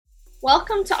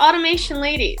Welcome to Automation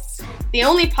Ladies, the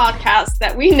only podcast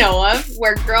that we know of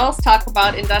where girls talk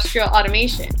about industrial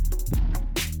automation.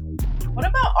 What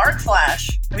about arc flash?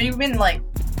 Have you been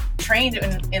trained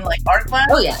in arc flash?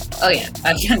 Oh yeah.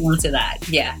 I've done lots of that.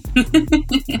 Yeah.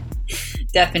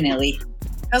 Definitely.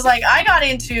 Because I got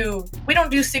into, we don't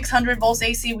do 600 volts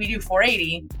AC, we do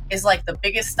 480 is the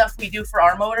biggest stuff we do for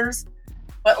our motors.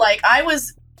 But I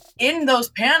was in those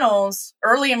panels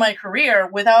early in my career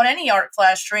without any arc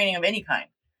flash training of any kind.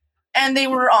 And they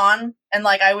were on, and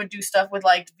I would do stuff with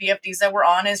VFDs that were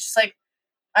on. It's just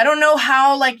I don't know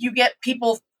how you get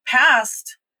people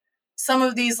past some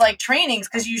of these trainings,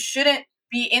 because you shouldn't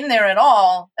be in there at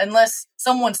all unless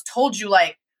someone's told you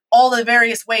all the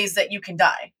various ways that you can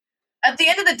die. At the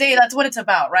end of the day, that's what it's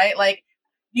about, right?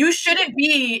 You shouldn't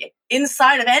be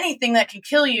inside of anything that can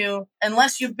kill you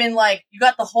unless you've been you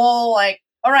got the whole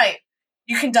all right,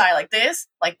 you can die like this,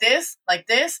 like this, like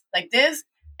this, like this.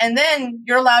 And then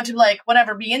you're allowed to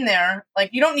whatever, be in there.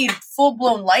 You don't need full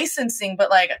blown licensing,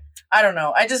 but I don't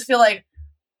know. I just feel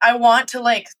I want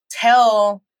to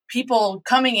tell people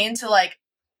coming into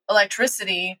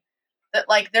electricity that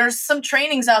there's some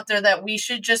trainings out there that we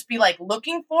should just be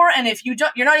looking for. And if you're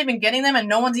not even getting them and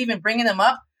no one's even bringing them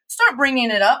up, start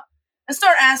bringing it up and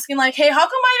start asking hey, how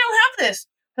come I don't have this?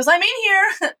 Because I'm in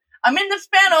here, I'm in this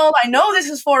panel. I know this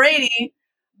is 480.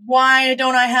 Why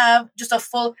don't I have just a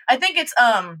full? I think it's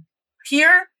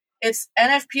here it's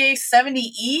NFPA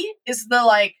 70E is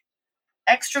the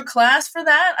extra class for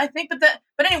that. I think,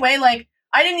 but anyway,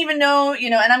 I didn't even know,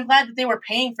 and I'm glad that they were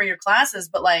paying for your classes,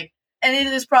 but and it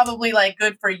is probably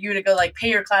good for you to go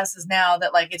pay your classes now that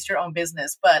it's your own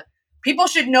business. But people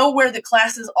should know where the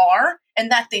classes are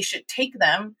and that they should take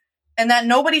them, and that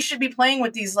nobody should be playing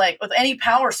with these with any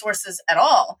power sources at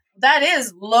all. That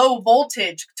is low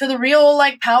voltage to the real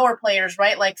power players,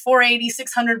 right? 480,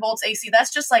 600 volts AC.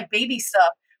 That's just baby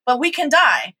stuff, but we can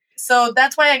die. So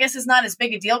that's why I guess it's not as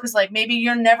big a deal, because maybe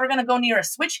you're never going to go near a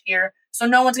switchgear, so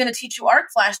no one's going to teach you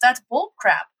arc flash. That's bull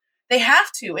crap. They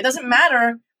have to. It doesn't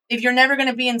matter if you're never going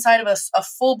to be inside of a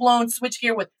full-blown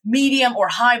switchgear with medium or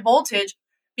high voltage,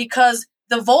 because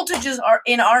the voltages are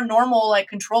in our normal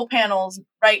control panels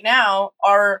right now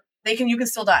you can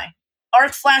still die.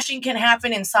 Arc flashing can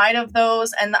happen inside of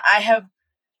those, and I have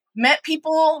met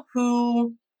people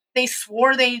who they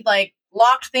swore they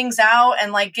locked things out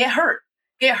and get hurt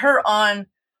on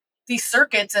these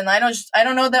circuits. And I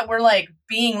don't know that we're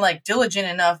being diligent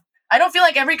enough. I don't feel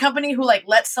every company who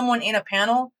lets someone in a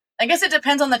panel, I guess it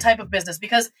depends on the type of business,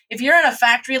 because if you're in a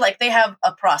factory, they have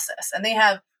a process and they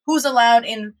have who's allowed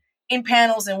in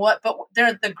panels and what, but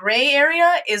the gray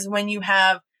area is when you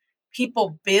have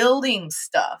people building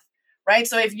stuff, right?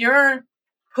 So if you're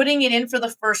putting it in for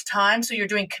the first time, so you're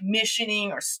doing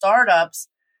commissioning or startups,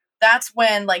 that's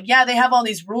when they have all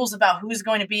these rules about who's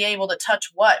going to be able to touch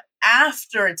what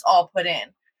after it's all put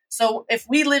in. So if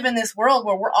we live in this world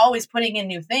where we're always putting in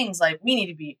new things, we need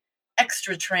to be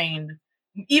extra trained,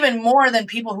 even more than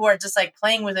people who are just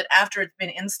playing with it after it's been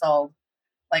installed.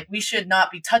 We should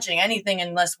not be touching anything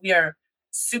unless we are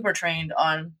super trained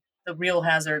on the real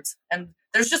hazards. And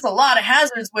there's just a lot of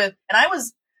hazards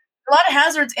a lot of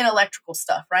hazards in electrical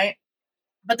stuff, right?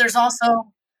 But there's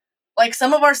also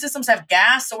some of our systems have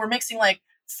gas, so we're mixing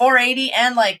 480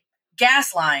 and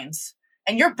gas lines,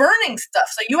 and you're burning stuff,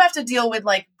 so you have to deal with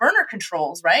burner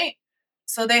controls, right?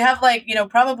 So they have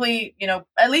probably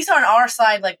at least on our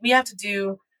side, we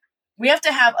have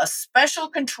to have a special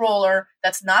controller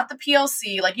that's not the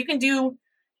PLC. You can do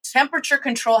temperature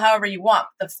control however you want.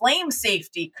 The flame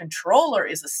safety controller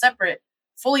is a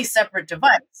fully separate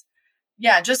device.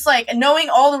 Yeah, just knowing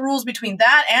all the rules between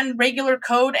that and regular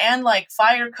code and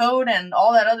fire code and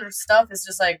all that other stuff is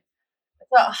just it's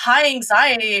a high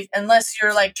anxiety unless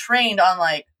you're trained on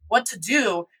what to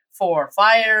do for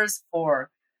fires,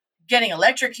 for getting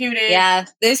electrocuted. Yeah,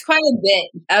 there's quite a bit.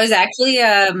 I was actually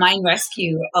a mine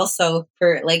rescue also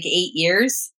for 8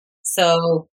 years.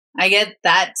 So I get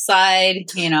that side,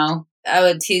 I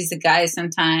would tease the guys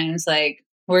sometimes,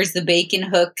 where's the bacon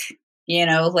hook?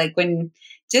 When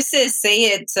just to say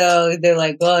it, so they're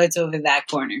well, it's over that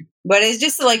corner. But it's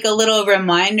just a little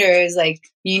reminder is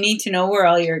you need to know where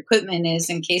all your equipment is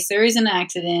in case there is an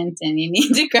accident and you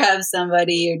need to grab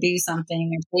somebody or do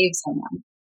something or save someone.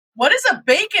 What is a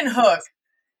bacon hook?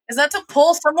 Is that to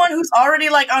pull someone who's already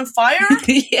on fire?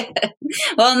 Yeah.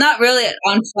 Well, not really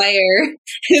on fire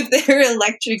if they're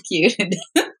electrocuted.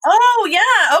 Oh,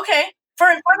 yeah. Okay. For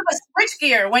in front of a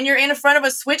switchgear, when you're in front of a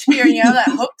switchgear and you have that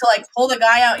hook to pull the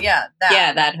guy out. Yeah.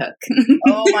 That hook.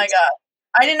 Oh my God.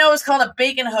 I didn't know it was called a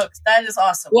bacon hook. That is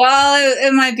awesome. Well,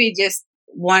 it might be just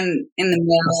one in the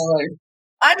middle.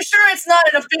 I'm sure it's not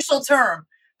an official term,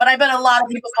 but I bet a lot of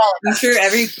people call it. I'm sure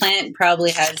every plant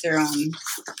probably has their own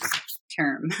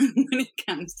term when it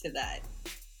comes to that.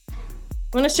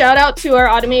 I want to shout out to our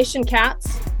automation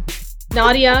cats,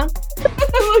 Nadia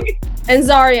and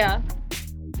Zaria.